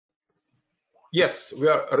Yes, we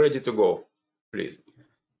are ready to go, please.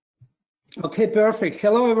 Okay, perfect.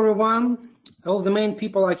 Hello, everyone. All the main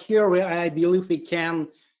people are here. I believe we can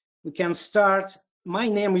start. My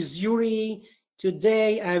name is Yuri.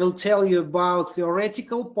 Today, I will tell you about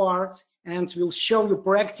theoretical part and will show you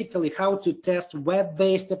practically how to test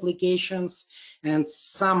web-based applications and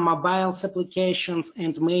some mobile applications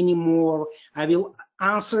and many more. I will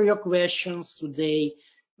answer your questions today.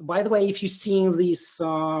 By the way, if you've seen this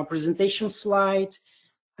presentation slide,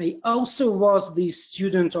 I also was the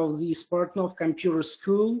student of this Portnov computer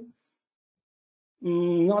school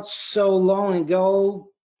not so long ago,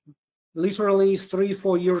 literally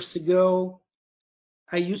 3-4 years ago.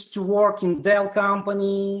 I used to work in Dell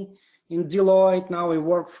company, in Deloitte. Now I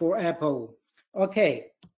work for Apple. Okay,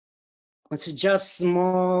 it's just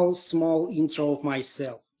small intro of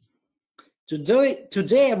myself.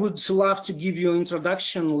 Today I would love to give you an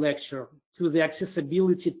introduction lecture to the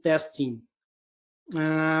accessibility testing.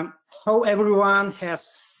 How everyone has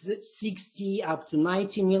 60 up to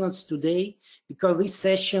 90 minutes today, because this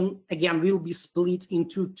session again will be split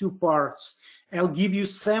into 2 parts. I'll give you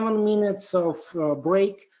 7 minutes of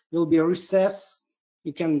break. Will be a recess.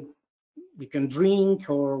 You can drink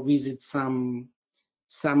or visit some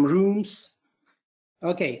rooms.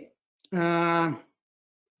 Okay,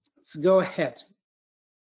 let's go ahead.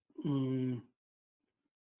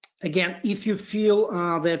 Again, if you feel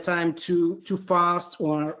that I'm too fast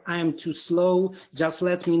or I'm too slow, just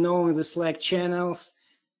let me know in the Slack channels.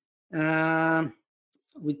 We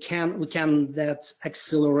can that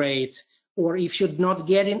accelerate. Or if you're not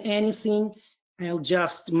getting anything, I'll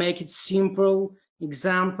just make it simple,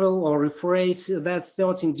 example, or rephrase that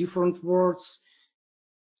thought in different words.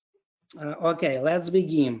 Okay, let's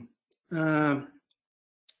begin.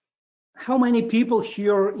 How many people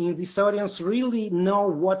here in this audience really know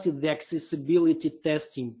what is the accessibility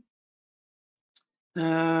testing?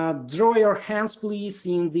 Draw your hands, please,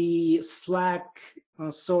 in the Slack,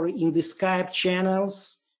 in the Skype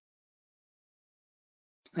channels.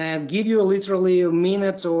 I'll give you literally a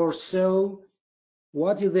minute or so.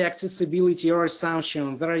 What is the accessibility or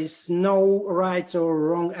assumption? There is no right or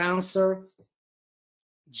wrong answer.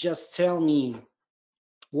 Just tell me,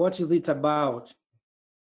 what is it about?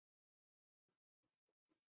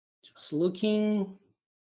 Just looking.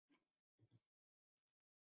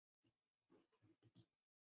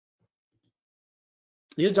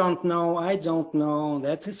 You don't know, I don't know,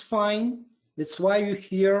 that is fine. That's why you're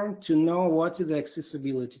here, to know what is the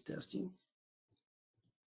accessibility testing.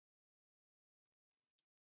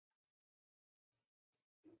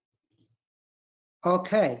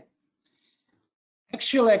 Okay.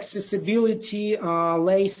 Actual accessibility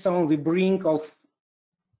lays on the brink of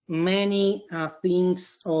many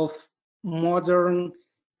things of modern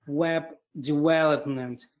web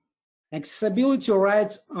development. Accessibility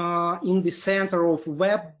right in the center of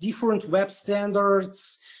different web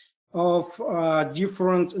standards, of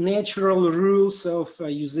different natural rules of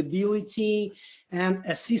usability and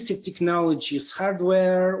assistive technologies,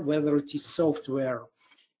 hardware, whether it is software.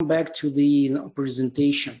 Back to the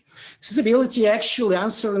presentation. Accessibility actually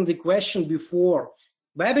answering the question before.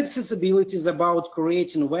 Web accessibility is about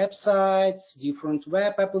creating websites, different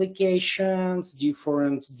web applications,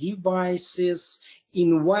 different devices,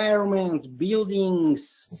 environment,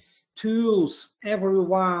 buildings, tools,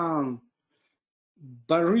 everyone,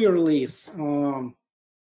 barrierless,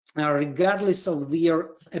 regardless of their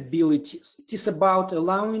abilities. It is about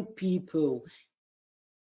allowing people,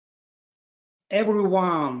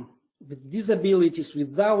 everyone with disabilities,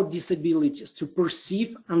 without disabilities, to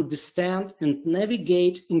perceive, understand, and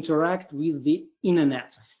navigate, interact with the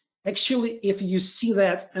internet. Actually, if you see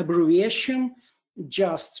that abbreviation,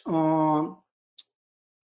 just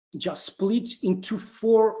split into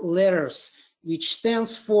 4 letters, which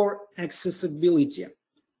stands for accessibility.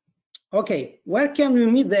 Okay, where can we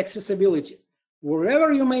meet the accessibility?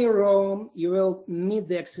 Wherever you may roam, you will meet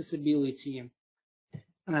the accessibility.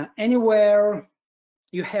 Anywhere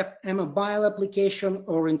you have a mobile application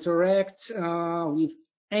or interact with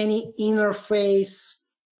any interface,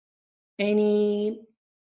 any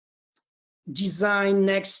design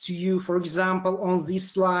next to you. For example, on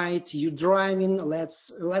this slide, you're driving.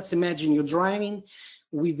 Let's imagine you're driving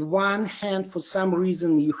with one hand. For some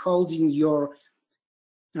reason, you're holding your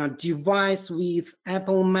device with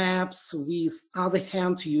Apple Maps. With other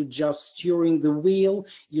hand, you just steering the wheel.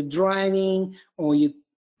 You're driving or you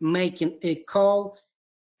making a call,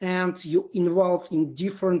 and you're involved in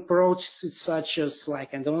different processes such as,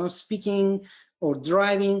 like, I don't know, speaking or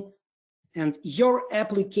driving. And your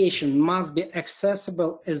application must be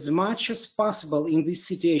accessible as much as possible in this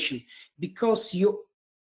situation, because you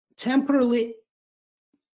temporarily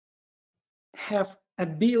have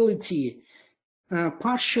ability,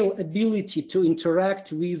 partial ability to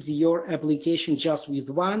interact with your application just with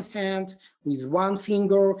one hand, with one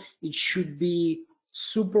finger. It should be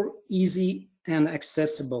super easy and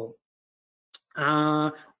accessible.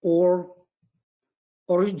 Or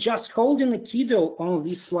you're just holding a kiddo on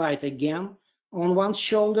this slide again, on one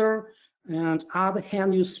shoulder, and other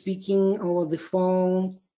hand you're speaking over the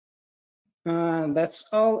phone. That's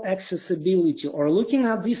all accessibility. Or looking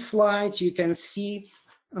at this slide, you can see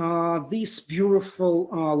these beautiful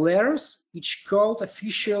letters, which called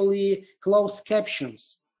officially closed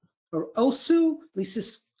captions. Or also, this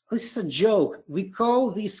is a joke. We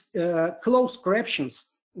call these closed captions.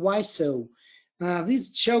 Why so? This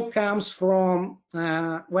joke comes from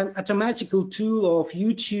when automatical tool of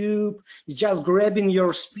YouTube is just grabbing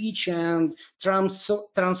your speech and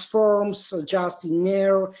transforms just in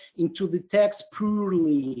air into the text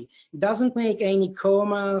poorly. It doesn't make any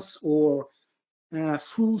commas or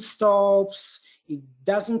full stops. It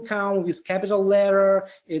doesn't come with capital letter.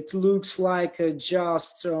 It looks like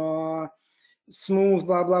just smooth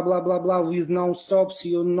blah blah blah blah blah with no stops.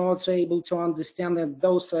 You're not able to understand that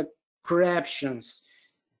those are corruptions.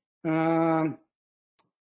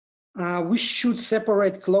 We should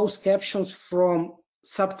separate closed captions from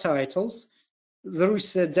subtitles. There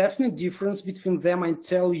is a definite difference between them. I'll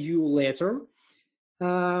tell you later.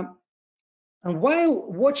 And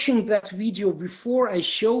while watching that video before I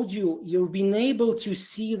showed you, you've been able to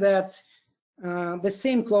see that the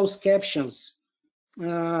same closed captions.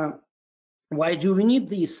 Why do we need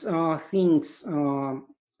these things,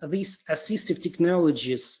 these assistive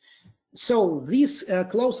technologies? So these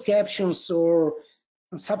closed captions or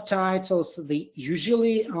subtitles, they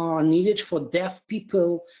usually are needed for deaf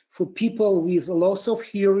people, for people with loss of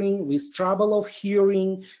hearing, with trouble of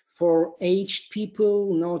hearing, for aged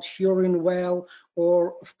people not hearing well,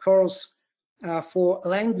 or of course for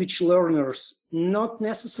language learners, not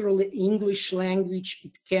necessarily English language.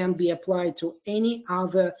 It can be applied to any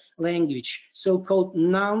other language, so-called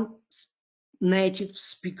non-native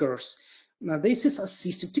speakers. Now, this is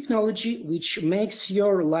assistive technology which makes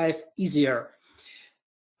your life easier.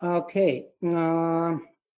 Okay,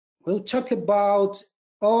 we'll talk about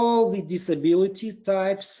all the disability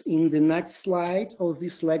types in the next slide of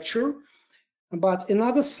this lecture. But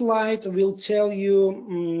another slide will tell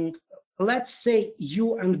you, let's say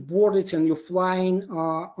you onboarded and you're flying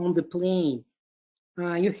on the plane.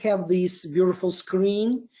 You have this beautiful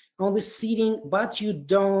screen on the seating, but you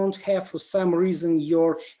don't have, for some reason,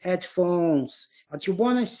 your headphones. But you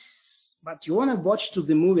wanna watch to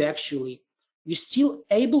the movie. Actually, you're still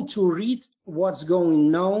able to read what's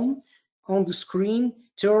going on the screen,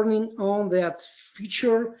 turning on that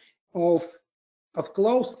feature of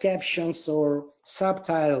closed captions or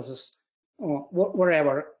subtitles, or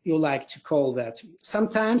whatever you like to call that.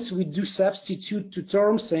 Sometimes we do substitute two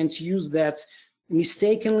terms and use that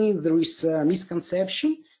mistakenly. There is a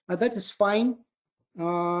misconception. That is fine.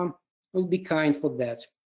 We'll be kind for that.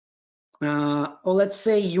 Or let's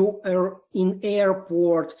say you are in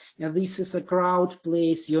airport and this is a crowd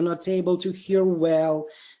place, you're not able to hear well.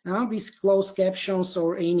 These closed captions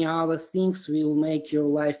or any other things will make your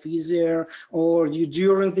life easier. Or you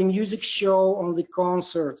during the music show on the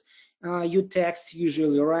concert, you text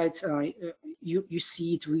usually, right? You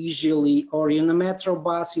see it visually. Or in a metro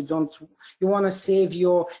bus, you want to save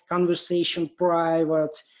your conversation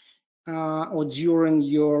private, or during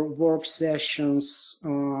your work sessions,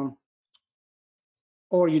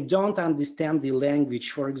 or you don't understand the language.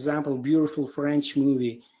 For example, beautiful French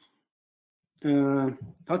movie.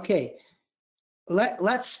 Okay,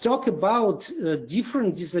 let's talk about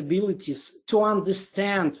different disabilities. To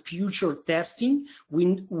understand future testing,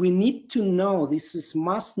 we need to know, this is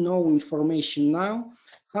must-know information now,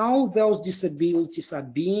 how those disabilities are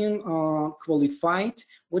being qualified,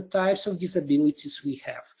 what types of disabilities we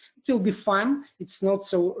have. It will be fun. It's not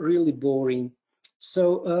so really boring.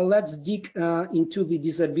 So let's dig into the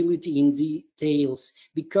disability in details,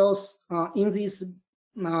 because in this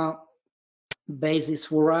basis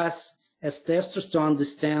for us as testers to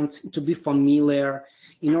understand, to be familiar,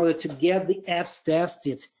 in order to get the apps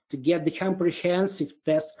tested, to get the comprehensive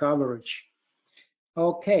test coverage.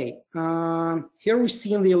 Okay, here we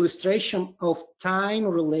see in the illustration of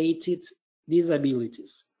time-related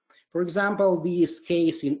disabilities. For example, this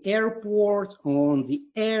case in airport, on the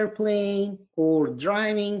airplane, or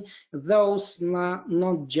driving, those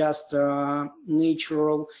not just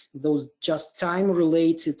natural, those just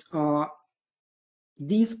time-related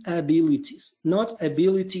disabilities, not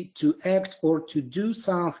ability to act or to do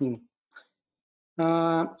something.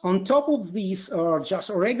 On top of these are just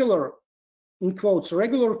regular, in quotes,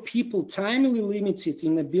 regular people, timely limited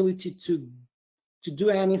in ability to do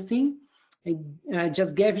anything. I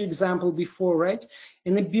just gave you example before, right?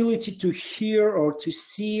 An ability to hear or to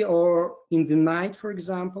see, or in the night, for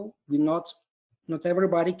example. Not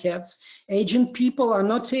everybody gets. Aging people are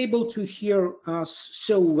not able to hear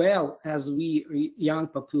so well as we young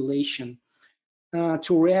population.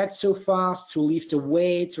 To react so fast, to lift a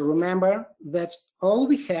weight. Remember that all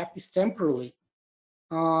we have is temporary.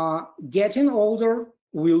 Getting older,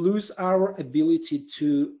 we lose our ability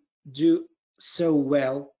to do so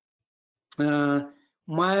well.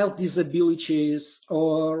 Mild disabilities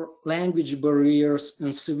or language barriers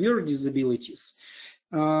and severe disabilities,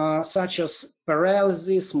 such as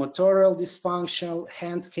paralysis, motoric dysfunction,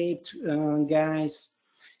 handicapped guys,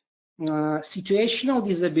 situational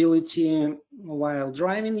disability while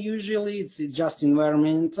driving, usually it's just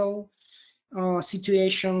environmental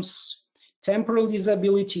situations, temporal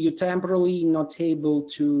disability, you're temporarily not able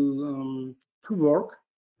to work,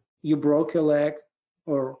 you broke a leg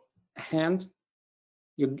or a hand,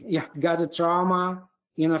 you got a trauma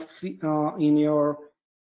in a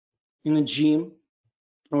gym,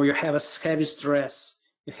 or you have a heavy stress,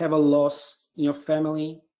 you have a loss in your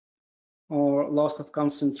family, or loss of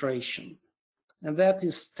concentration, and that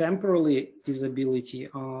is temporary disability.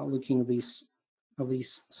 Looking this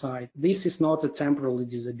side, this is not a temporary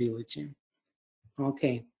disability.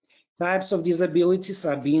 Okay, types of disabilities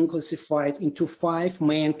are being classified into 5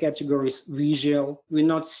 main categories: visual, we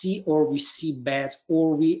not see or we see bad,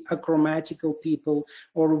 or we achromatical people,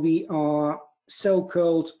 or we are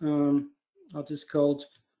so-called what is called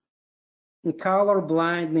color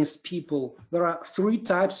blindness people. There are 3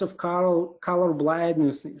 types of color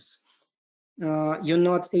blindness. You're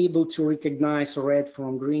not able to recognize red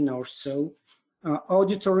from green or so.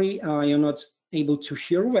 Auditory, you're not able to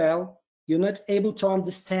hear well. You're not able to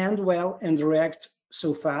understand well and react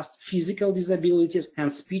so fast. Physical disabilities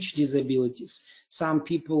and speech disabilities. Some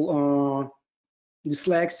people are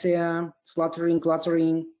dyslexia, stuttering,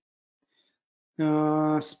 cluttering,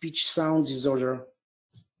 speech sound disorder.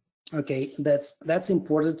 Okay, that's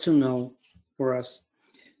important to know for us.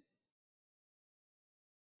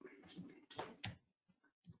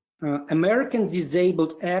 American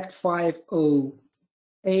Disabled Act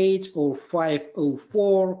 508 or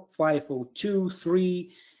 504, 502,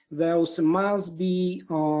 3, those must be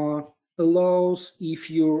laws if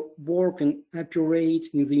you work and operate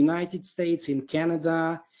in the United States, in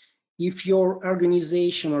Canada, if your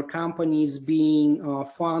organization or company is being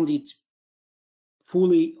funded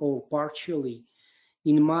fully or partially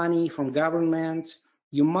in money from government,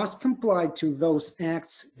 you must comply to those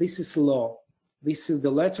acts. This is law. This is the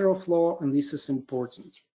letter of law, and this is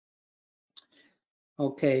important.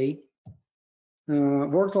 Okay.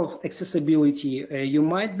 Word of accessibility. You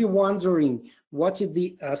might be wondering what is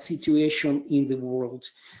the situation in the world.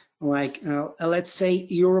 Like, let's say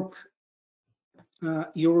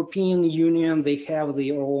European Union, they have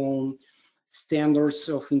their own standards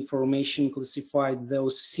of information classified,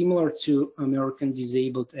 those similar to American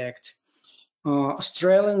Disabled Act.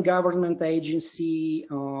 Australian government agency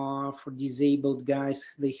for disabled guys,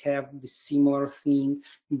 they have the similar thing.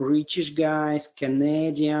 British guys,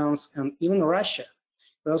 Canadians, and even Russia.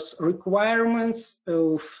 Those requirements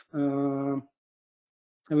of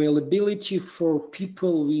availability for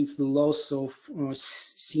people with loss of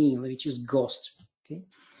seeing, which is ghost. Okay.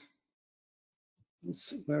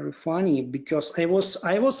 It's very funny because I was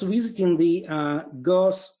visiting the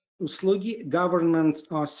government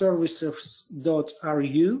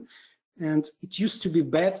services.ru, and it used to be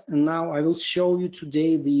bad, and now I will show you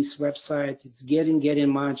today this website. It's getting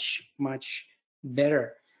much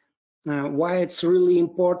better. Why it's really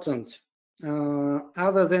important,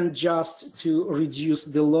 other than just to reduce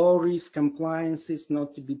the low risk compliances,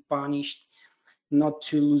 not to be punished, not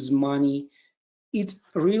to lose money. It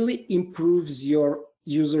really improves your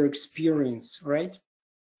user experience, right?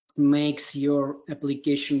 Makes your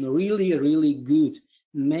application really good,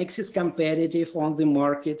 makes it competitive on the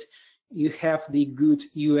market. You have the good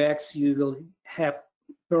UX, you will have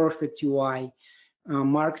perfect UI,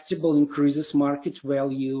 marketable, increases market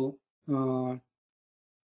value,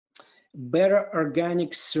 better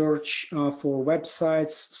organic search for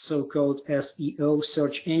websites, so-called SEO,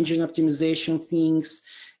 search engine optimization things.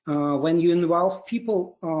 When you involve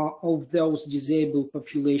people of those disabled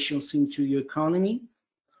populations into your economy,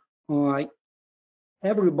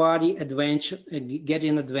 everybody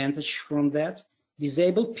getting advantage from that.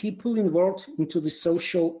 Disabled people involved into the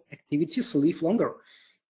social activities live longer.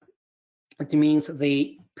 It means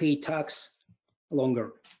they pay tax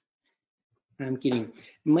longer. I'm kidding.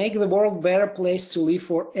 Make the world a better place to live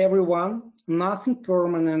for everyone. Nothing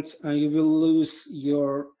permanent. You will lose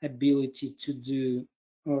your ability to do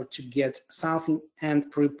or to get something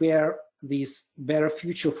and prepare this better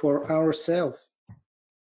future for ourselves.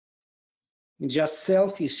 Just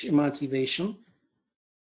selfish motivation.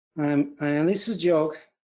 And this is a joke.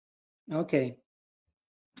 Okay.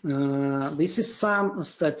 This is some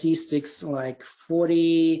statistics, like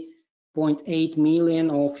 40.8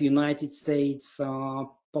 million of United States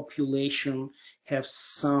population have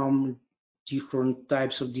some different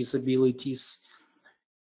types of disabilities.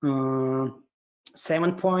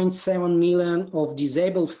 7.7 million of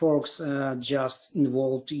disabled folks just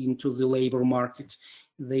involved into the labor market.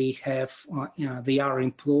 They have, they are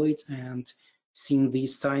employed, and since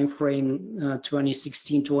this time frame,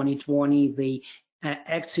 2016-2020, they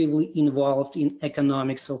actively involved in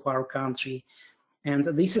economics of our country. And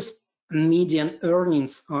this is median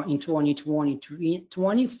earnings in 2020,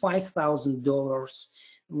 $25,000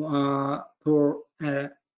 per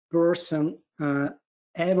person,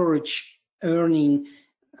 average earning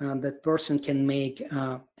that person can make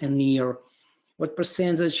a year. What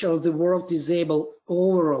percentage of the world disabled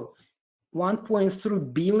overall?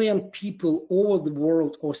 1.3 billion people over the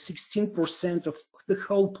world, or 16% of the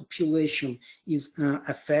whole population, is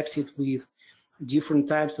affected with different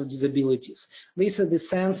types of disabilities. These are the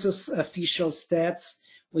census official stats.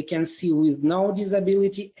 We can see with no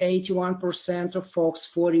disability, 81% of folks,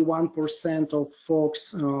 41% of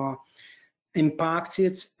folks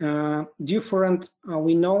impacted.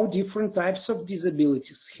 We know different types of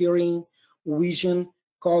disabilities: hearing, vision,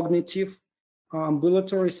 cognitive,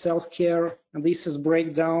 ambulatory self-care, and this is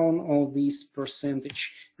breakdown of this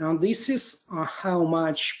percentage. And this is how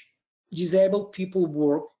much disabled people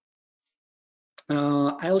work.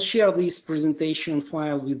 I'll share this presentation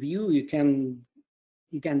file with you. You can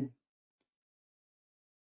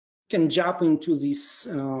jump into these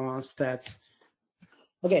stats.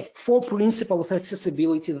 Okay, 4 principles of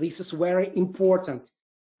accessibility. This is very important.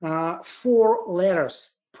 4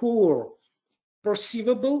 letters: poor,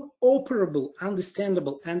 perceivable, operable,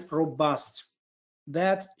 understandable, and robust.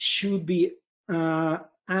 That should be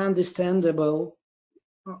understandable.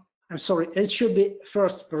 I'm sorry, it should be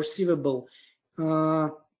first perceivable.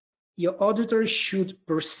 Your auditor should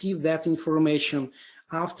perceive that information.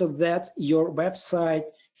 After that, your website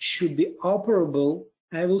should be operable.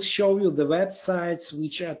 I will show you the websites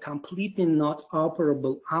which are completely not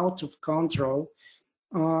operable, out of control.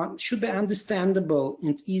 Should be understandable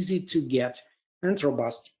and easy to get, and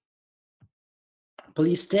robust.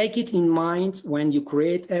 Please take it in mind when you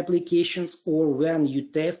create applications or when you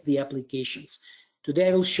test the applications. Today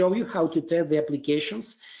I will show you how to test the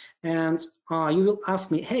applications, and you will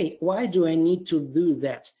ask me, hey, why do I need to do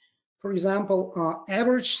that? For example,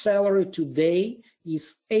 average salary today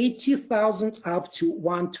is 80,000 up to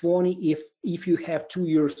 120 if you have 2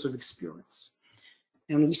 years of experience.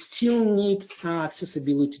 And we still need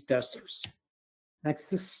accessibility testers.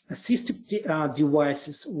 Assistive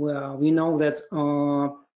devices. Well, we know that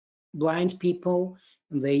blind people,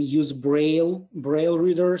 they use braille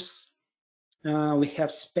readers. We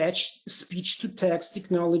have speech-to-text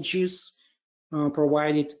technologies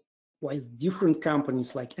provided with different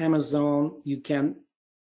companies like Amazon. You can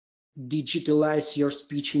digitalize your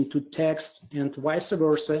speech into text and vice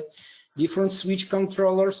versa. Different switch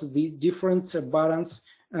controllers, the different buttons.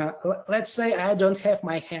 Let's say I don't have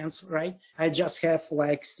my hands, right? I just have,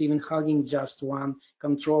 like Stephen Hawking, just one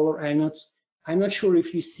controller. I'm not sure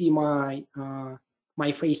if you see my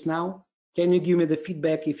my face now. Can you give me the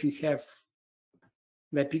feedback if you have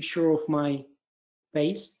the picture of my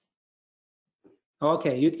face?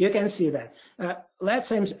 Okay, you can see that.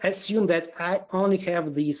 Let's assume that I only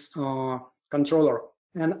have this controller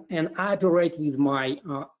and I operate with my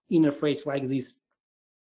interface like this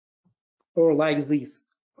or like this.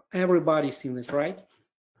 Everybody's seen it, right?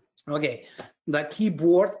 Okay, the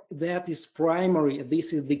keyboard, that is primary.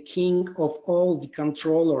 This is the king of all the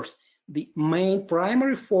controllers. The main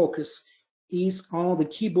primary focus is on the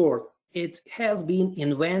keyboard. It has been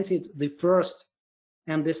invented the first,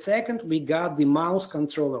 and the second we got the mouse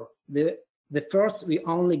controller. The first we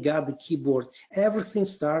only got the keyboard. Everything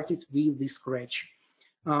started with the scratch.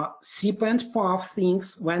 Sip and puff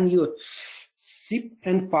things. When you sip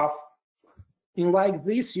and puff, in like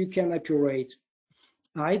this you can operate.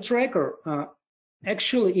 Eye tracker.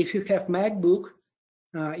 Actually, if you have MacBook,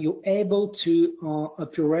 you're able to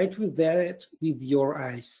operate with that with your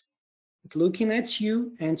eyes. It's looking at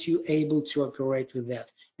you, and you're able to operate with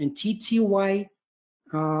that. And TTY,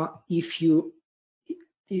 if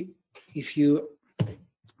you're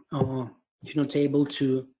not able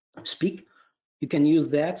to speak, you can use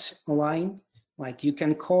that line, like you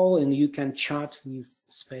can call and you can chat with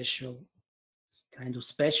special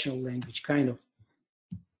language, kind of.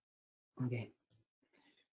 Okay.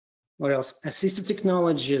 What else? Assistive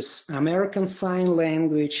technologies, American Sign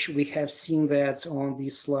Language. We have seen that on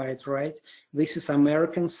this slide, right? This is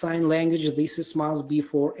American Sign Language. This must be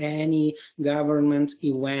for any government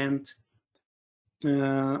event,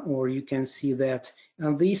 or you can see that.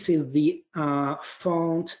 And this is the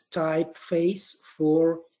font typeface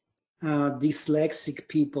for dyslexic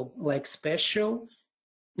people, like special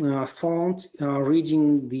font,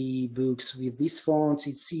 reading the books with this font.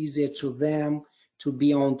 It's easier to them to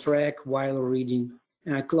be on track while reading.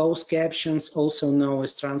 Closed captions, also known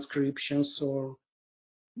as transcriptions, or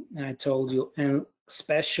I told you, and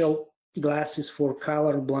special glasses for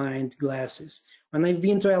colorblind glasses. When I've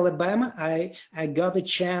been to Alabama, I got a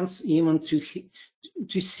chance even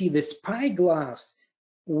to see the spyglass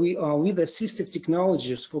with assistive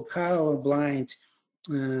technologies for colorblind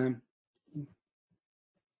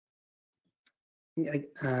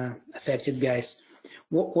affected guys.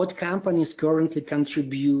 What companies currently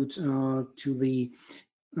contribute to the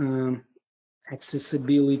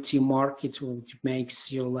accessibility market, which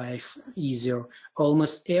makes your life easier?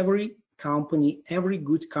 Almost every company, every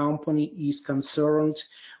good company is concerned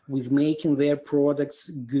with making their products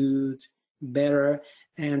good, better,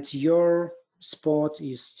 and your spot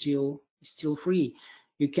is still free.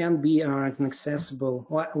 You can be an accessible.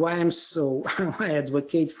 Why I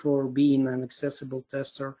advocate for being an accessible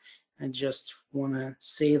tester. I just want to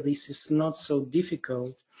say this is not so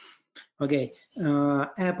difficult. Okay,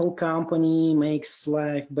 Apple company makes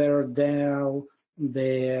life better. Dell,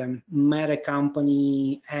 the Meta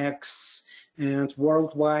company, X, and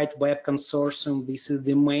Worldwide Web Consortium. This is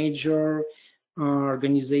the major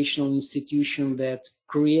organizational institution that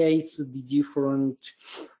creates the different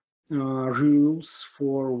rules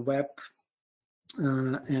for web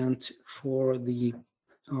and for the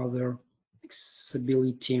other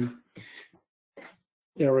accessibility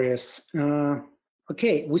areas.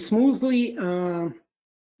 Okay, we smoothly.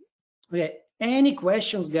 Okay, any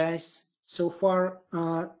questions, guys? So far,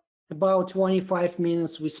 about 25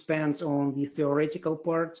 minutes we spent on the theoretical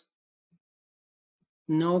part.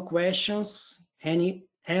 No questions?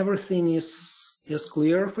 Everything is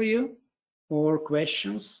clear for you, or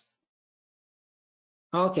questions?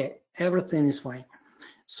 Okay, everything is fine.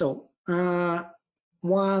 So 5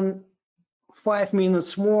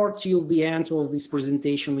 minutes more till the end of this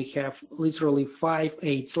presentation. We have literally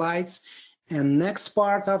 8 slides, and next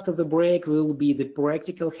part after the break will be the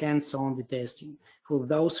practical hands-on the testing for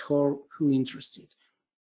those who are interested.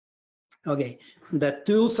 Okay, the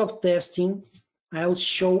tools of testing, I'll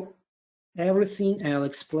show everything, I'll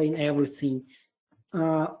explain everything.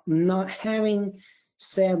 Not having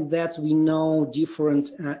said that, we know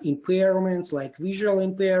different impairments like visual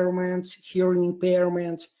impairment, hearing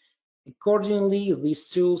impairment. Accordingly, these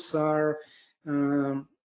tools are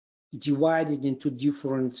divided into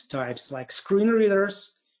different types, like screen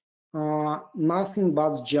readers, nothing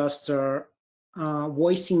but just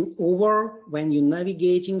voicing over when you're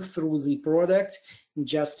navigating through the product,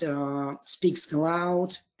 just speaks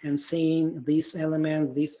aloud and saying this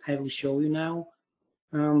element, this I will show you now.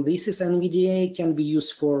 This is NVDA, can be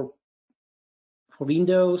used for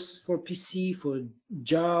Windows, for PC, for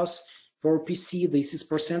JAWS, for PC. This is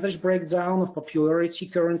percentage breakdown of popularity.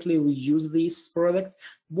 Currently, we use this product.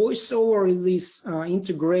 VoiceOver is this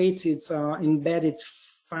integrated, embedded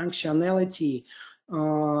functionality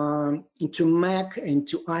into Mac,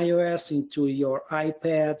 into iOS, into your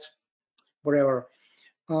iPad, whatever.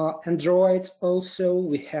 Android also,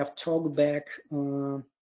 we have TalkBack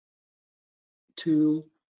tool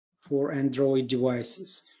for Android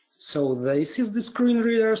devices. So this is the screen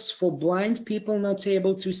readers for blind people not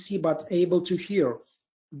able to see but able to hear.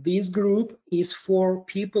 This group is for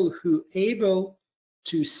people who able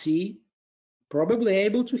to see, probably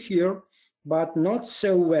able to hear, but not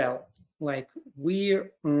so well. Like we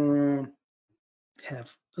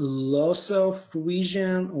have loss of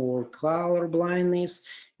vision or color blindness.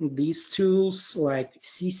 These tools like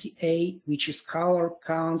CCA, which is Color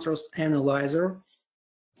Contrast Analyzer,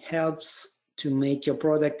 helps to make your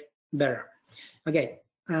product better. Okay,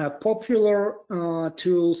 popular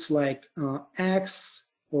tools like X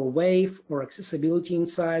or Wave or Accessibility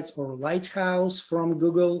Insights or Lighthouse from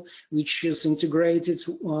Google, which is integrated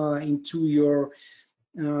into your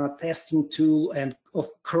testing tool, and of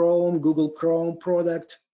Chrome, Google Chrome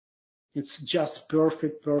product. It's just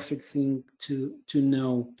perfect thing to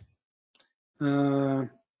know.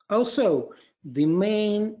 Also, the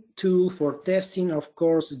main tool for testing, of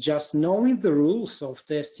course, just knowing the rules of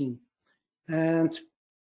testing. And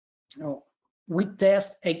we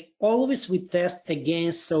test always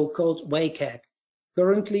against so-called WCAG.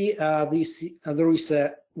 Currently, there is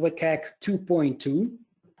a WCAG 2.2.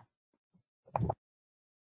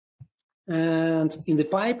 And in the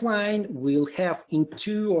pipeline, we'll have in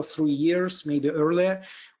 2 or 3 years, maybe earlier,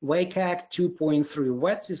 WCAG 2.3.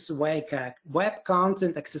 What is WCAG? Web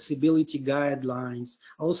Content Accessibility Guidelines,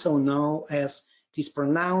 also known as, it is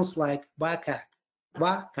pronounced like WCAG.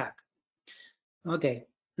 WCAG. Okay.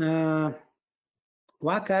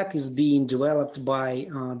 WCAG is being developed by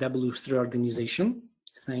W3 organization.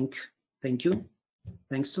 Thank you.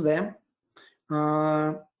 Thanks to them.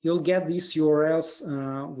 You'll get these URLs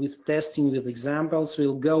with testing with examples.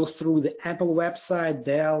 We'll go through the Apple website,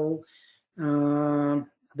 Dell.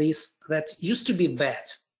 That used to be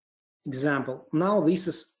bad example. Now this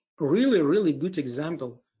is really, really good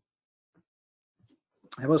example.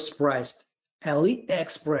 I was surprised.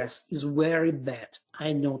 AliExpress is very bad.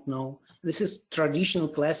 I don't know. This is traditional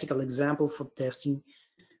classical example for testing.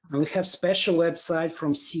 And we have special website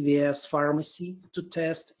from CVS Pharmacy to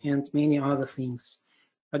test and many other things.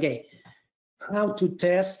 Okay, how to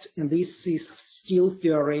test, and this is still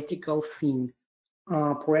theoretical thing.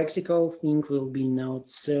 Practical thing will be not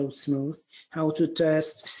so smooth. How to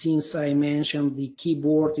test, since I mentioned the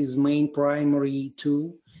keyboard is main primary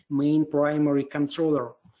tool, main primary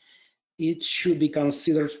controller. It should be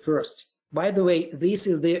considered first. By the way, this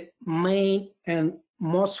is the main and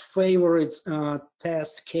most favorite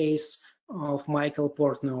test case of Mikhail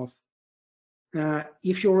Portnov.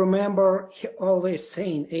 If you remember, he always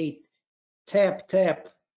saying, hey, tap,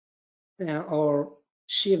 or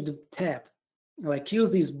shift tap. Like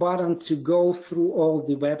use this button to go through all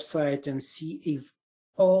the website and see if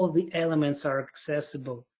all the elements are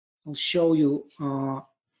accessible. I'll show you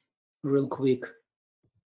real quick.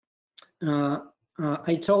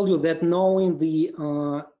 I told you that knowing the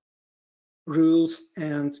rules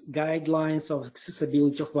and guidelines of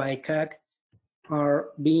accessibility of WCAG are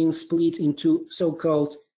being split into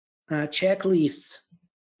so-called checklists.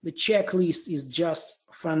 The checklist is just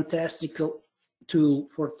a fantastic tool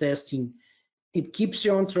for testing. It keeps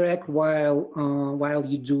you on track while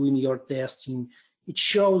you're doing your testing. It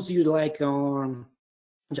shows you like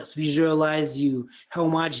just visualize you how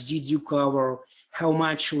much did you cover, how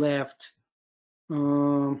much left,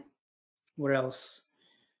 what else?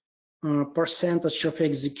 Percentage of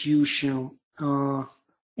execution.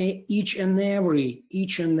 Each and every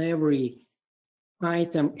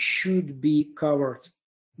item should be covered.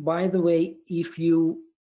 By the way, if you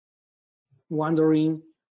wondering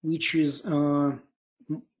which is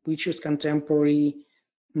contemporary,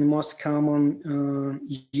 most common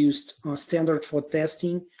used standard for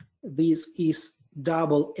testing, this is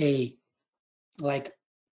AA, like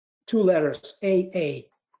 2 letters, AA,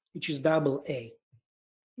 which is AA.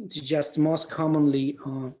 It's just most commonly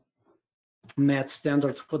met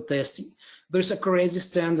standard for testing. There's a crazy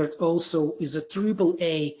standard also is a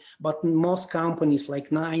AAA, but most companies, like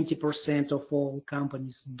 90% of all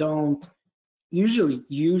companies, don't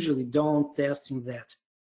usually don't test in that.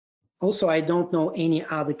 Also, I don't know any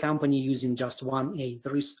other company using just 1A.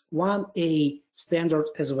 There is 1A standard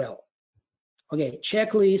as well. Okay,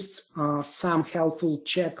 checklists, some helpful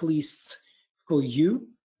checklists for you.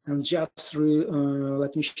 And just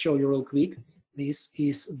let me show you real quick. This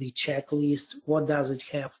is the checklist. What does it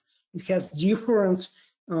have? It has different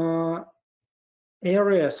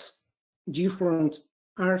areas, different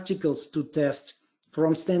articles to test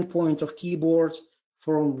from standpoint of keyboard,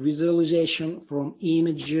 from visualization, from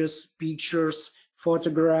images, pictures,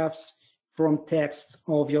 photographs, from text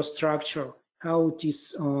of your structure, how it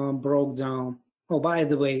is broke down. Oh, by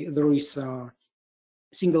the way, there is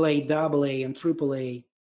single A, double A, and triple A.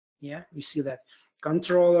 Yeah, you see that.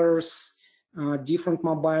 Controllers, different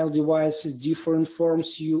mobile devices, different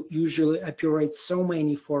forms. You usually operate so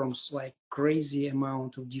many forms, like crazy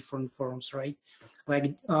amount of different forms, right?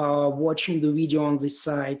 Like watching the video on the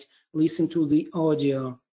site, listen to the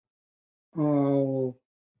audio,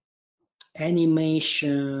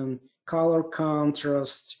 animation, color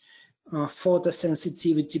contrast,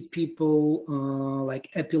 photosensitivity. People like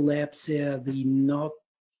epilepsy, they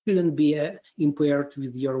shouldn't be impaired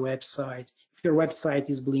with your website. If your website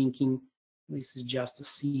is blinking, this is just a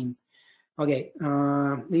scene. Okay,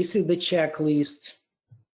 this is the checklist.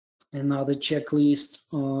 Another checklist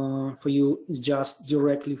for you is just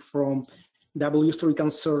directly from W3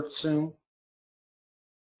 Consortium.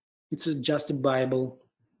 It's just a Bible,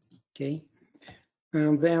 okay?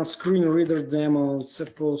 And then screen reader demo, it's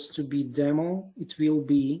supposed to be demo. It will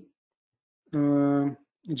be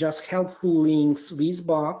just helpful links,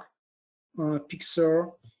 Vizbug,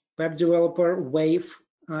 Pixar, web developer. Wave,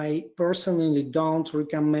 I personally don't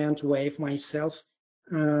recommend Wave myself.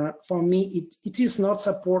 For me, it is not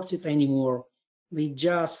supported anymore. They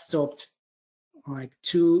just stopped like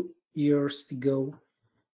 2 years ago.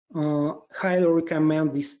 Highly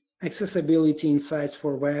recommend this accessibility insights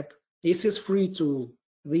for web. This is free tool.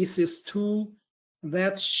 This is tool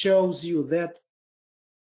that shows you, that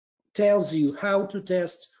tells you how to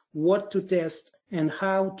test, what to test, and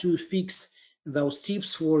how to fix those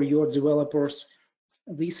tips for your developers.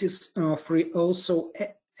 This is free. Also,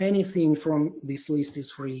 anything from this list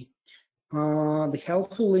is free. The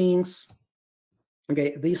helpful links.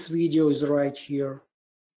 Okay, this video is right here.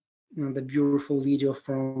 The beautiful video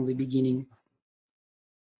from the beginning.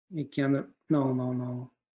 You can,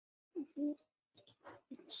 no.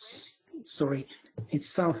 Sorry, it's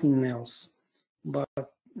something else, but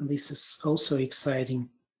this is also exciting.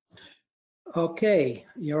 Okay,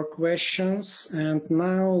 your questions, and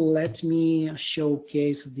now let me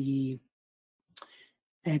showcase the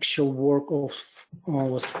actual work of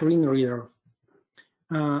a screen reader.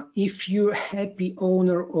 If you're happy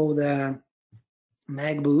owner of the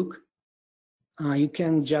MacBook, you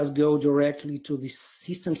can just go directly to the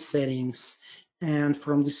system settings and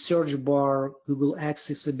from the search bar, Google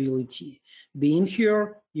Accessibility. Being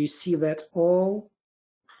here, you see that all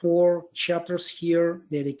 4 chapters here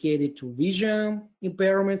dedicated to vision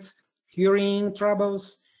impairments, hearing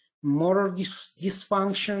troubles, motor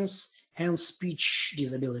dysfunctions, and speech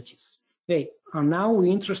disabilities. Okay, now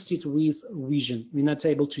we're interested with vision. We're not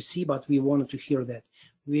able to see, but we wanted to hear that,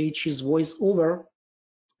 which is voiceover.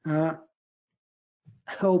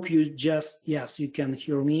 Hope you just, yes, you can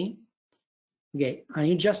hear me. Okay, and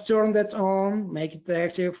you just turn that on, make it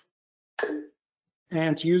active,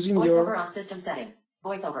 and using voiceover on system settings,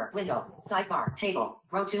 voiceover, window, sidebar, table,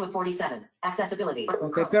 row 2 of 47, accessibility.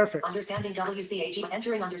 Okay, perfect. Understanding WCAG,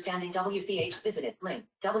 entering understanding WCAG, visited, link,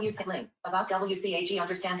 WC link, about WCAG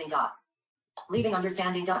understanding docs. Leaving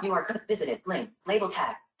understanding you are visited, link, label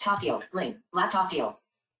tag, top deal, link, laptop deals.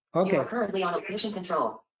 Okay. You are currently on a mission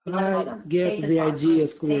control. I guess the idea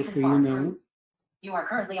is clear for you now. You are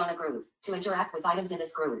currently on a group. To interact with items in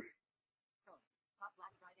this group.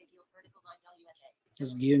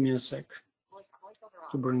 Just give me a sec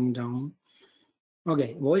to bring it down.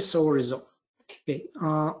 Okay, voiceover is off. Okay,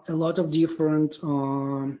 a lot of different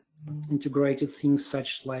integrated things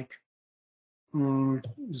such like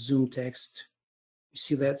Zoom text. You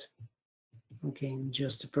see that? Okay,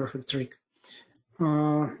 just a perfect trick.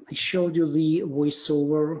 I showed you the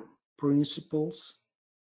voiceover principles,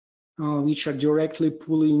 which are directly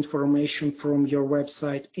pulling information from your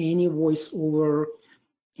website. Any voiceover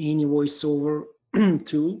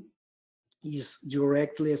tool is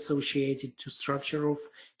directly associated to structure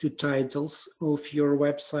to titles of your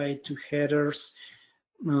website, to headers,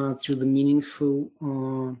 to the meaningful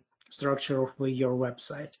structure of your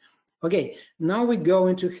website. Okay, now we're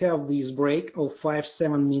going to have this break of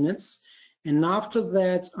 5-7 minutes, and after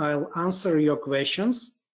that I'll answer your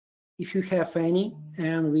questions if you have any,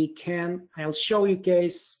 and I'll show you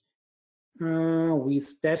guys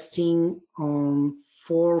with testing on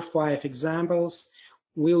 4 or 5 examples.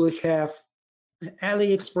 We will have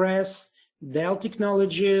AliExpress, Dell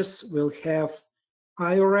Technologies, we'll have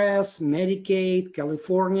iOS, Medicaid,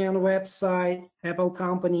 Californian website, Apple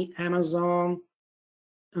company, Amazon.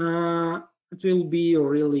 It will be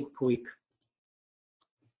really quick.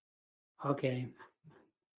 Okay.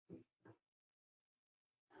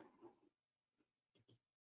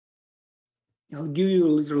 I'll give you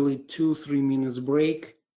literally 2-3 minutes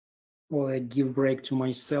break, or I give break to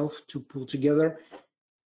myself to pull together,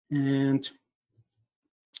 and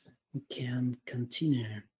we can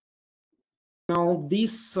continue. Now,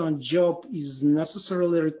 this job is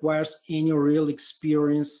necessarily requires any real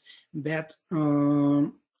experience that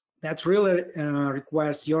really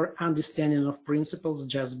requires your understanding of principles,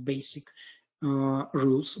 just basic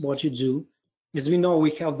rules, what you do. As we know,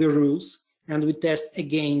 we have the rules, and we test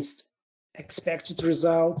against expected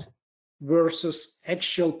result versus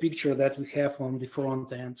actual picture that we have on the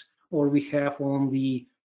front end or we have on the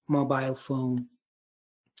mobile phone.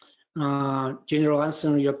 General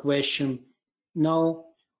answer to your question, no,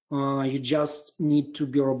 you just need to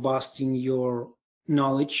be robust in your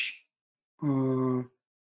knowledge and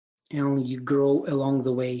you grow along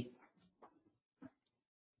the way.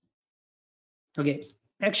 Okay,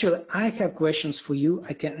 actually, I have questions for you.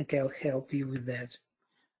 I can help you with that.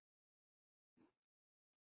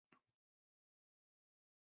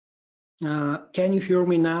 Can you hear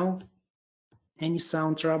me now? Any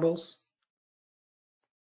sound troubles?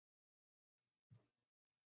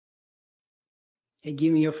 Hey,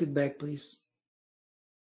 give me your feedback, please.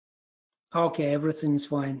 Okay, everything is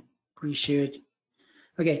fine. Appreciate it.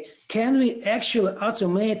 Okay, can we actually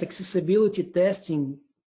automate accessibility testing?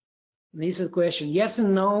 This is a question. Yes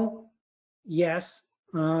and no. Yes,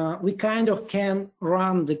 we kind of can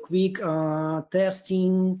run the quick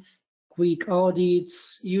testing, quick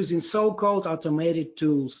audits using so-called automated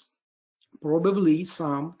tools. Probably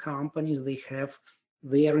some companies, they have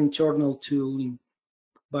their internal tooling,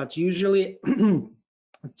 but usually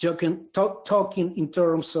talking in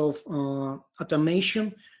terms of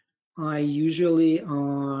automation, I usually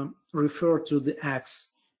refer to the X,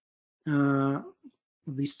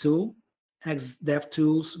 this tool, X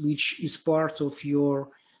DevTools, which is part of your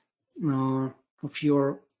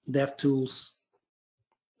DevTools.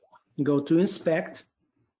 Go to inspect,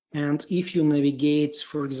 and if you navigate,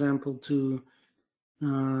 for example, to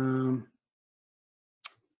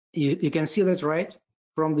you can see that, right?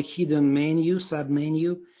 From the hidden menu,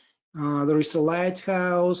 submenu, there is a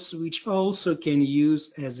lighthouse, which also can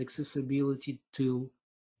use as accessibility tool.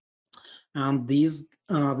 And this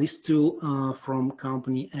tool from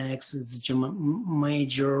company X is a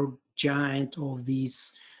major giant of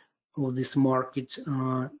this market,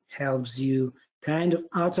 helps you kind of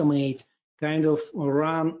automate, kind of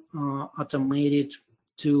run automated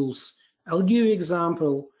tools. I'll give you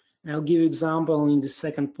example in the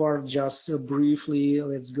second part, just briefly.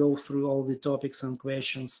 Let's go through all the topics and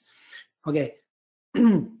questions. Okay.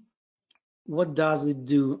 What does it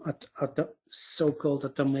do at the so-called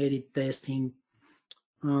automated testing?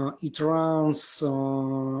 It runs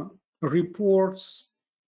reports.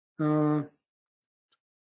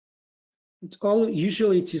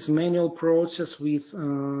 Usually it is manual process with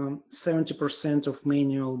 70% of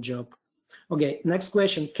manual job. Okay, next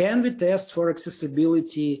question. Can we test for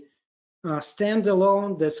accessibility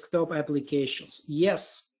standalone desktop applications?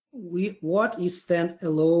 Yes. What is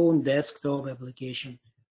standalone desktop application?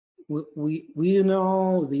 We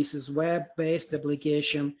know this is web-based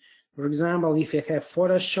application. For example, if I have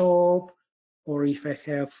Photoshop, or if I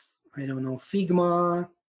have, I don't know, Figma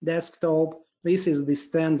desktop, this is the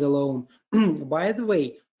standalone. By the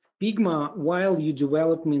way, Figma, while you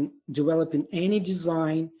developing any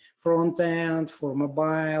design, front end for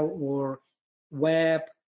mobile or web,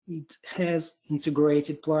 it has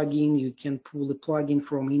integrated plugin. You can pull the plugin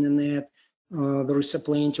from internet. There is a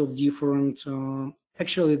plenty of different.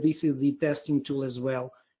 Actually, this is the testing tool as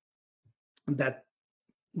well. That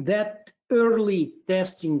early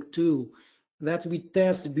testing tool that we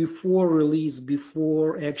test before release,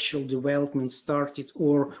 before actual development started,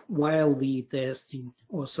 or while the testing,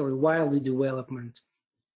 or sorry, while the development.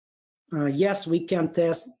 Yes, we can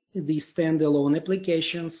test the standalone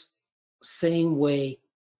applications same way.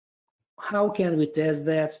 How can we test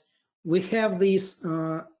that? We have this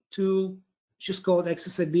tool, which is called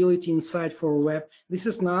Accessibility Insight for Web. This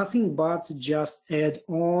is nothing but just add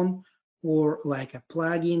on or like a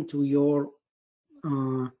plugin to your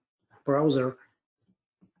browser.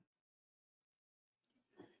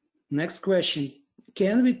 Next question.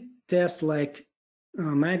 Can we test like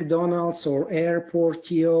McDonald's or airport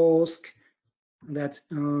kiosk, that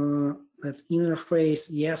interface?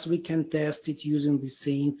 Yes, we can test it using the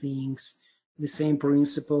same things, the same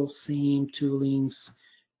principles, same toolings.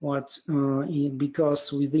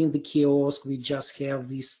 Because within the kiosk we just have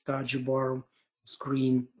this touch bar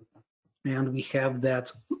screen, and we have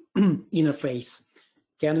that interface.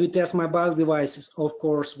 Can we test mobile devices? Of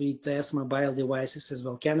course, we test mobile devices as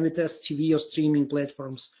well. Can we test TV or streaming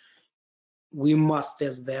platforms? We must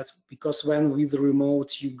test that, because when with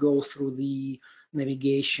remote you go through the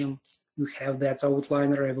navigation, you have that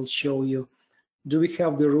outliner. I will show you. Do we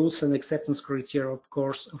have the rules and acceptance criteria? Of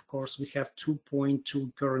course, we have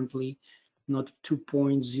 2.2 currently, not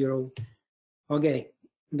 2.0. Okay,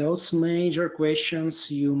 those major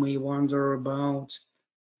questions you may wonder about.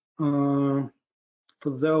 For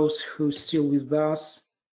those who still with us,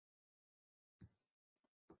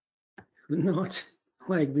 not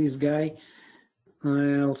like this guy,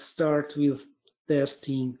 I'll start with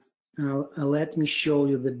testing. Let me show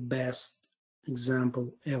you the best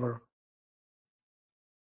example ever.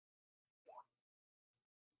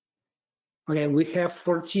 Okay, we have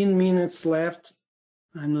 14 minutes left.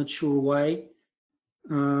 I'm not sure why.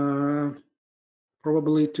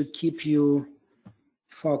 Probably to keep you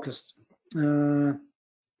focused.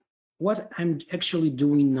 What I'm actually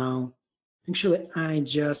doing now, actually I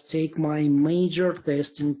just take my major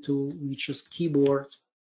testing tool, which is keyboard,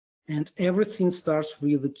 and everything starts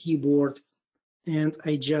with the keyboard, and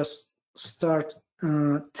I just start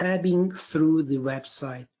tabbing through the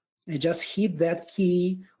website. I just hit that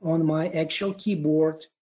key on my actual keyboard,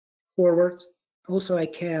 forward. Also, I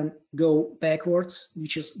can go backwards,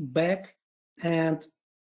 which is back and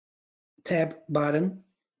tab button.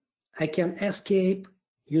 I can escape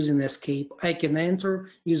using escape. I can enter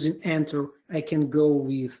using enter. I can go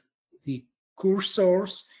with the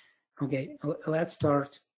cursors. Okay, let's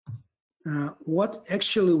start. What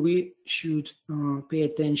actually we should pay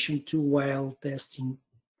attention to while testing?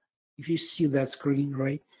 If you see that screen,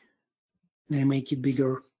 right? I make it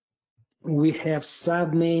bigger. We have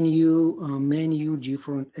sub-menu, menu,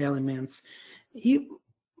 different elements.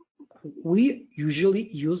 We usually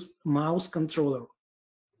use mouse controller,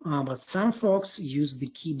 but some folks use the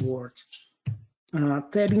keyboard.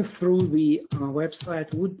 Tabbing through the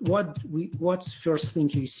website, what's first thing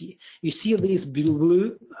you see? You see this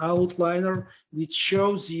blue outliner, which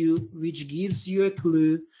shows you, which gives you a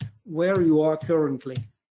clue where you are currently.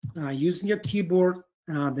 Using your keyboard,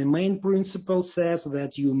 the main principle says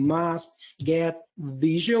that you must get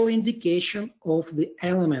visual indication of the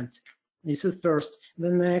element. This is first.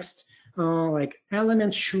 The next, like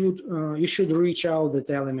element should, you should reach out that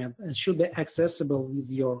element. It should be accessible with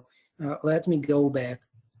your, let me go back,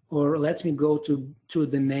 or let me go to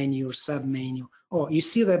the menu or sub-menu. Oh, you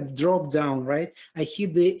see that drop down, right? I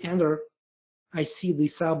hit the enter, I see the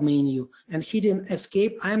sub-menu, and hitting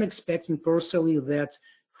escape, I'm expecting personally that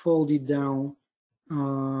folded down.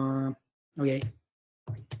 Okay,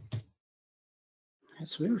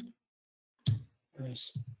 that's weird.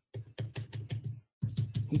 Nice.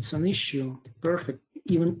 It's an issue. Perfect.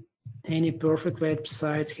 Even any perfect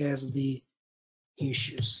website has the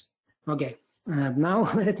issues. Okay, now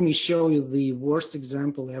let me show you the worst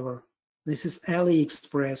example ever. This is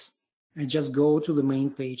AliExpress. I just go to the main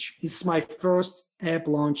page. It's my first app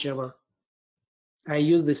launch ever. I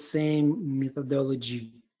use the same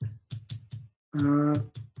methodology.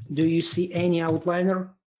 Do you see any outliner?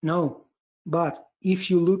 No, but if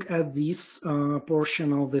you look at this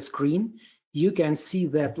portion of the screen, you can see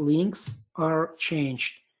that links are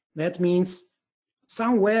changed. That means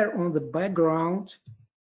somewhere on the background,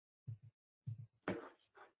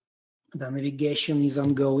 the navigation is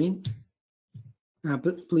ongoing.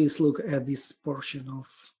 But please look at this portion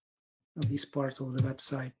of this part of the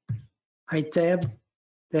website. I tab,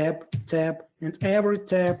 and every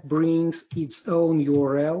tab brings its own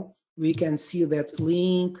URL. We can see that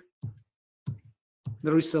link.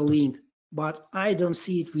 There is a link, but I don't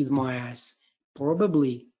see it with my eyes.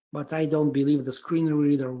 Probably, but I don't believe the screen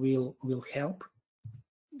reader will help.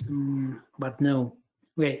 But no.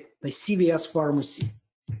 Wait, the CVS pharmacy.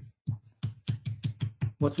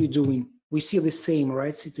 What we're doing? We see the same,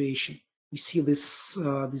 right, situation. We see this,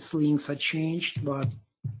 these links are changed, but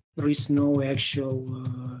there is no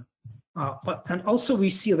actual, and also we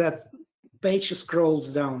see that page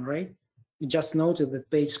scrolls down, right? You just noted that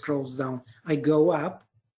page scrolls down. I go up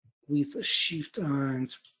with Shift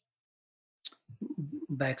and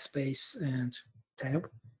backspace and tab.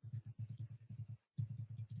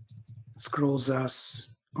 Scrolls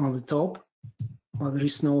us on the top, but there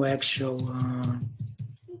is no actual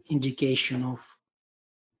indication of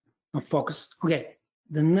focus. Okay,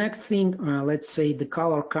 the next thing, let's say the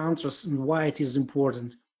color contrast and why it is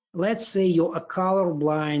important. Let's say you're a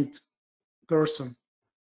colorblind person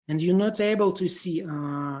and you're not able to see,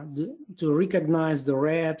 to recognize the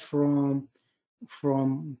red from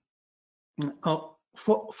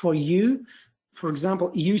for you, for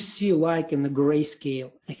example, you see like in the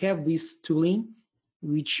grayscale. I have this tooling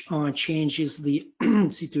which changes the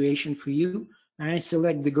situation for you. I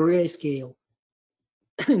select the grayscale,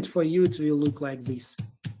 and for you it will look like this.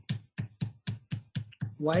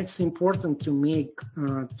 Why it's important to make,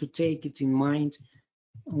 to take it in mind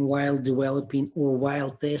while developing or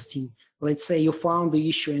while testing. Let's say you found the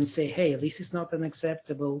issue and say, hey, this is not an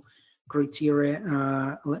acceptable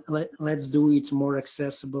criteria. Let's do it more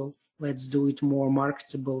accessible. Let's do it more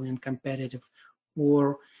marketable and competitive.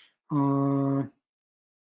 Or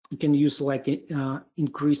you can use like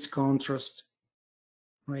increased contrast,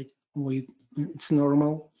 right? Or it's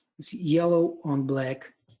normal. It's yellow on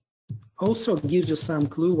black. Also gives you some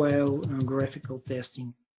clue while graphical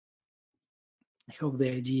testing. I hope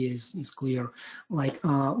the idea is clear. Like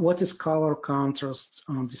what is color contrast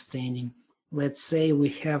understanding? Let's say we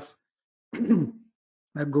have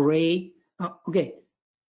a gray. Okay.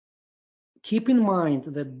 Keep in mind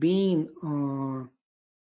that being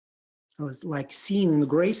like seen in the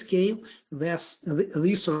grayscale,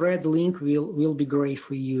 this red link will be gray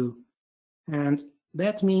for you, and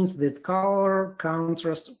that means that color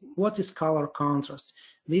contrast. What is color contrast?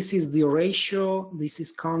 This is the ratio. This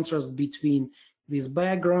is contrast between this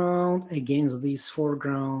background against this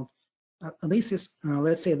foreground. This is,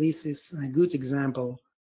 let's say, this is a good example.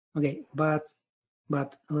 Okay, but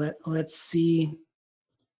let's see.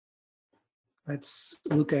 Let's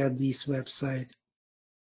look at this website.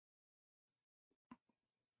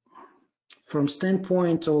 From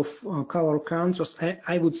standpoint of color contrast,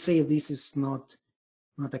 I would say this is not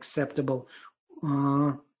acceptable.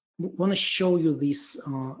 Want to show you this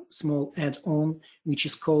small add-on, which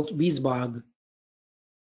is called WizBug.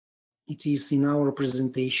 It is in our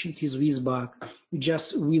presentation. It is WizBug. You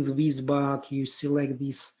just with WizBug, you select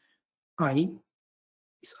this eye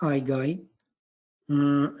guy,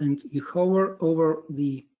 and you hover over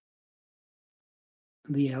the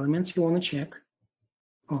elements you want to check.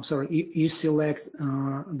 Oh, sorry, you select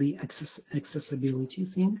the accessibility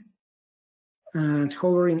thing, and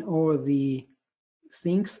hovering over the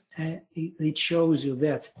things, it shows you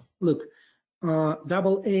that, look,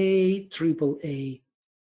 AA, AAA,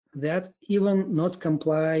 that even not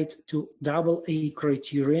complied to AA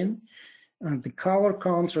criterion, and the color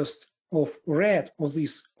contrast of red of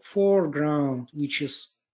this foreground, which is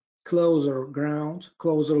closer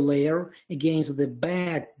layer against the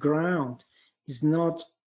background, is not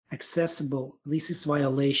accessible. This is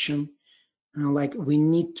violation. Like, we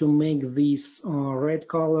need to make this red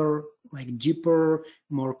color like deeper,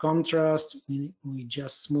 more contrast. We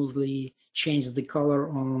just smoothly change the color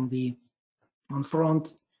on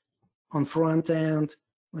front end.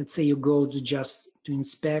 Let's say you go to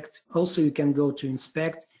inspect. Also, you can go to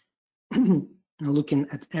inspect. Looking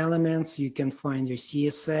at elements, you can find your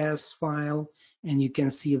CSS file, and you can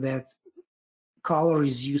see that color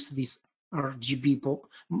is used this RGB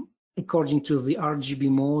according to the RGB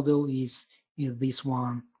model is this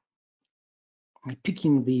one.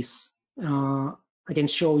 Picking this, I can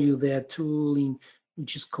show you that tooling,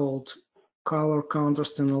 which is called Color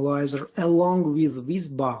Contrast Analyzer, along with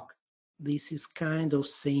WizBug. This is kind of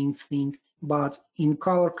same thing, but in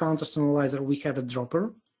Color Contrast Analyzer we have a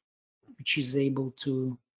dropper, which is able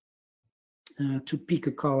to pick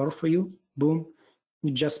a color for you. Boom,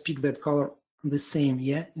 we just pick that color the same,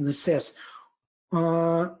 yeah. And it says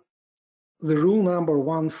the rule number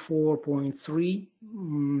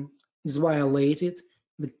 14.3 is violated.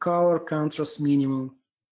 The color contrast minimum,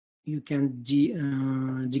 you can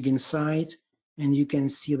dig inside, and you can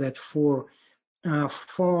see that for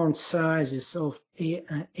font sizes of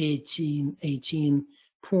 18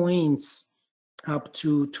 points up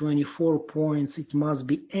to 24 points, it must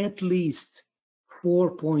be at least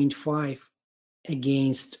 4.5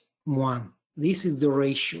 against 1. This is the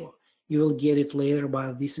ratio. You will get it later,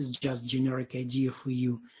 but this is just generic idea for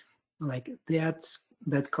you. Like that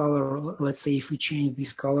color, let's say if we change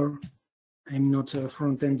this color, I'm not a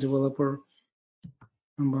front-end developer,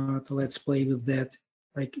 but let's play with that.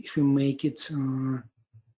 Like if you make it,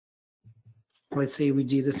 let's say we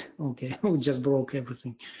did it, okay, we just broke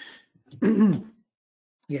everything.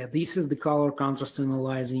 Yeah, this is the color contrast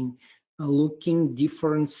analyzing, looking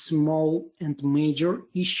different small and major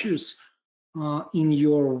issues in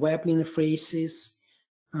your web interfaces.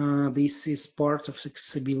 This is part of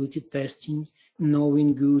accessibility testing,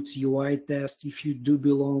 knowing good UI test. If you do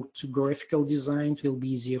belong to graphical design, it will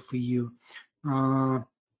be easier for you.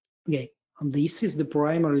 Yeah, this is the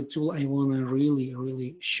primary tool I want to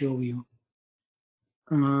really show you,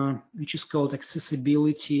 which is called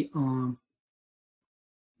Accessibility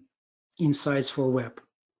Insights for Web.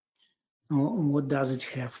 What does it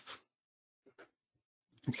have?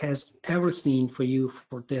 It has everything for you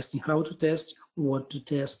for testing: how to test, what to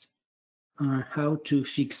test, how to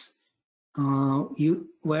fix.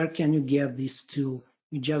 Where can you get this tool?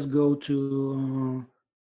 You just go to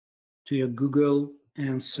your Google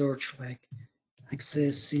and search like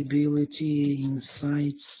Accessibility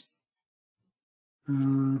Insights.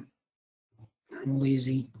 I'm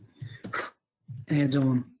lazy.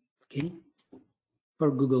 Add-on, okay,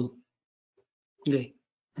 for Google. Okay.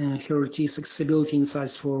 Here it is, Accessibility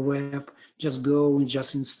Insights for Web. Just go and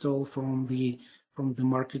just install from the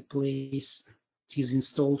marketplace. It is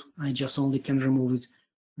installed. I just only can remove it.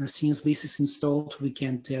 Since this is installed, we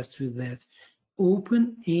can test with that.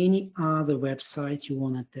 Open any other website you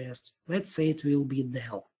want to test. Let's say it will be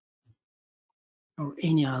Dell or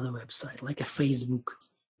any other website like a Facebook.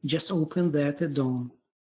 Just open that add-on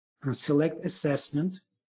and select Assessment.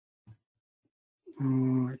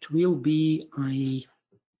 It will be a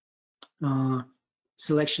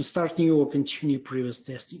selection: start new or continue previous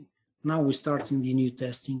testing. Now we're starting the new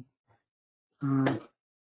testing.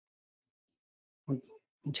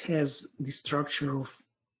 It has the structure of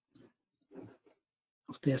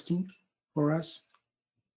testing for us.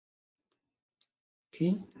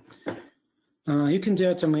 Okay, you can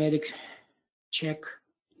do automatic check.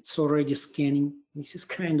 It's already scanning. This is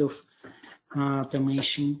kind of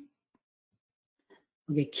automation.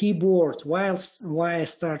 Okay, keyboard. Why I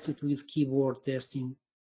started with keyboard testing?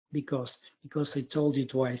 Because I told you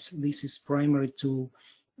twice. This is primary tool.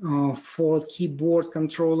 For keyboard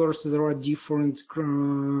controllers, there are different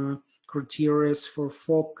criteria for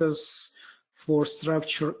focus, for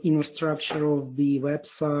structure, inner structure of the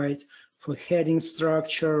website, for heading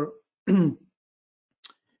structure.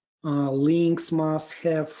 Links must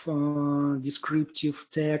have descriptive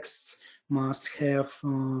texts, must have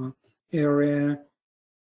area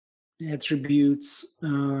attributes.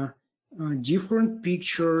 Different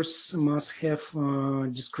pictures must have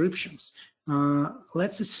descriptions.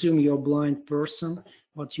 Let's assume you're a blind person,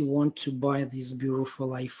 but you want to buy this beautiful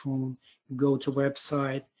iPhone. Go to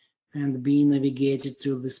website and be navigated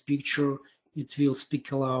to this picture. It will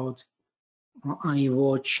speak aloud. I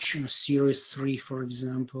watch Series 3, for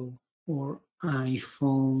example, or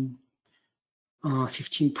iPhone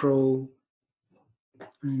 15 Pro,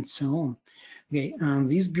 and so on. Okay, and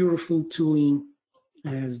this beautiful tooling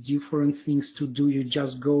has different things to do. You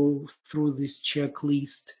just go through this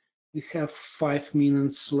checklist. We have 5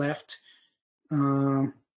 minutes left. I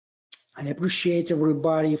appreciate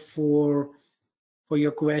everybody for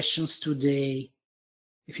your questions today.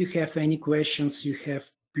 If you have any questions, you have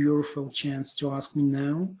beautiful chance to ask me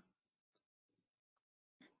now.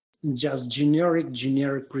 Just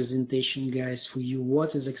generic presentation, guys, for you.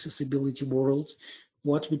 What is accessibility world?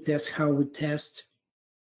 What we test, how we test.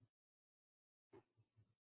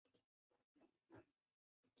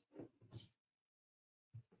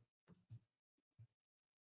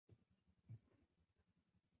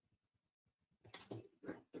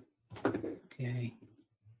 Okay.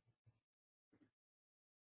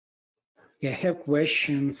 I have a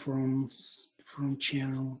question from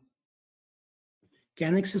channel.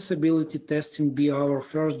 Can accessibility testing be our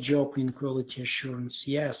first job in quality assurance?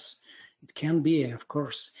 Yes, it can be, of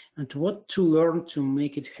course. And what to learn to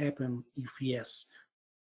make it happen, if yes?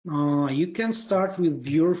 You can start with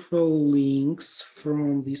beautiful links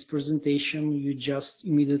from this presentation. You just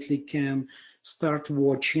immediately can start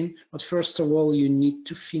watching. But first of all, you need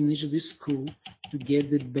to finish this school to get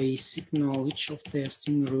the basic knowledge of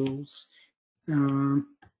testing rules. From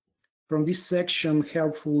this section,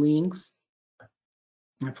 helpful links.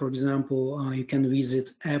 For example, you can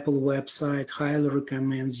visit Apple website. Highly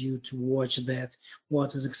recommends you to watch that.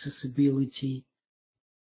 What is accessibility?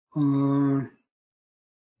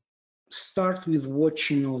 Start with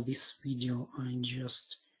watching of this video. I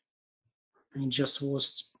just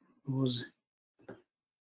was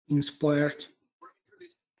inspired.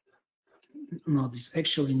 No, this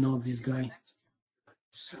actually not this guy.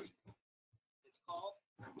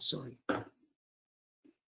 Sorry.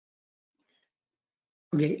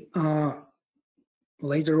 Okay.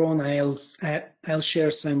 Later on, I'll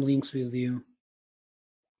share some links with you.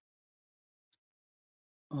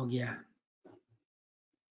 Oh yeah.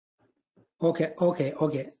 Okay.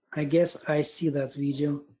 I guess I see that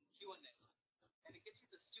video.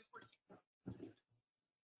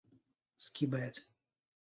 Skip it.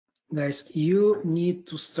 Guys, you need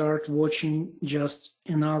to start watching just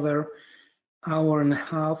another hour and a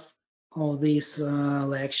half of this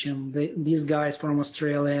lecture. This guy from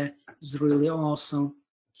Australia is really awesome.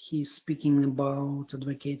 He's speaking about,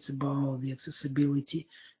 advocates about the accessibility.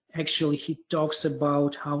 Actually, he talks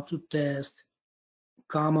about how to test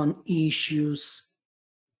common issues.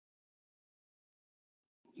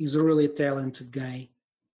 He's a really talented guy.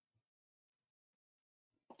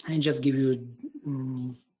 I just give you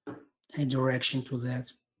a direction to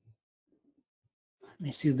that. I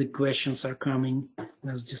see the questions are coming.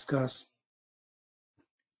 Let's discuss.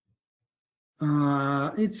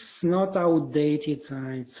 It's not outdated.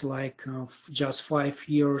 It's like just 5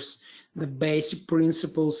 years. The basic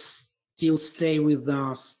principles still stay with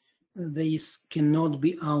us. These cannot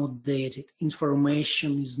be outdated.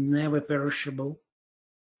 Information is never perishable.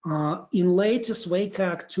 In latest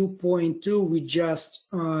WCAG 2.2, we just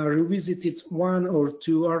revisited 1 or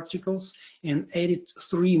 2 articles and added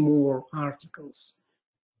 3 more articles.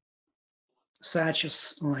 Such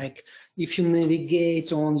as, like, if you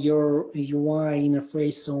navigate on your UI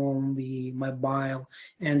interface on the mobile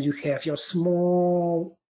and you have your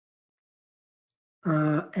small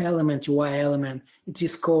element, UI element, it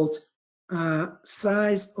is called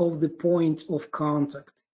size of the point of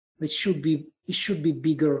contact. It should be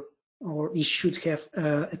bigger, or it should have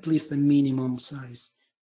at least a minimum size.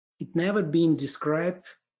 It never been described,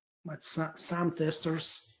 but some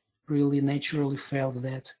testers really naturally felt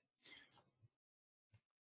that.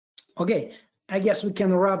 Okay, I guess we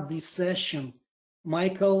can wrap this session.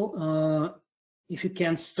 Michael, if you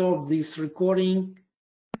can stop this recording,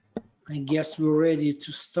 I guess we're ready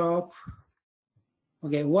to stop.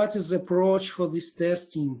 Okay, what is the approach for this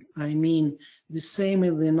testing? I mean, the same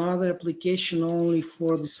as another application only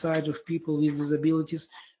for the side of people with disabilities.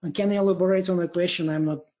 And can I elaborate on the question?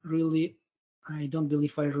 I don't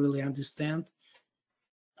believe I really understand.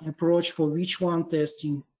 Approach for which one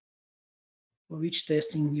testing? For which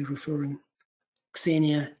testing you're referring?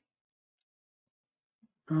 Xenia.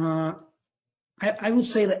 I would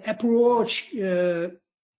say the approach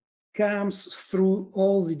comes through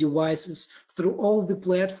all the devices, through all the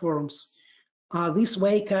platforms. This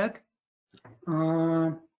way, Kak,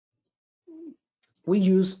 we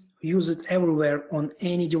use it everywhere on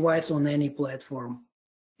any device, on any platform.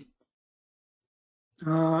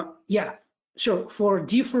 Yeah, sure. For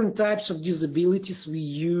different types of disabilities, we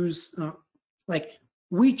use,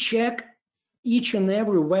 we check each and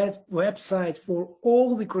every website for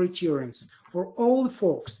all the criterions, for all the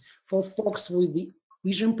folks, for folks with the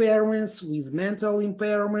vision impairments, with mental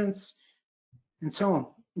impairments, and so on.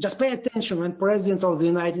 Just pay attention when President of the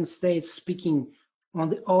United States speaking on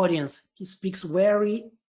the audience. He speaks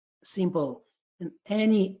very simple, and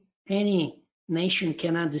any nation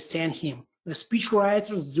can understand him. The speech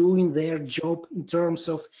writers doing their job in terms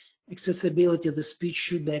of accessibility, the speech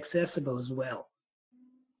should be accessible as well.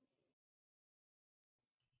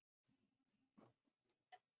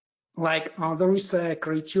 There is a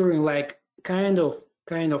criterion, kind of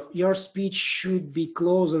your speech should be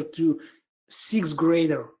closer to sixth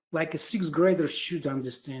grader, like a sixth grader should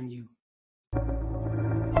understand you.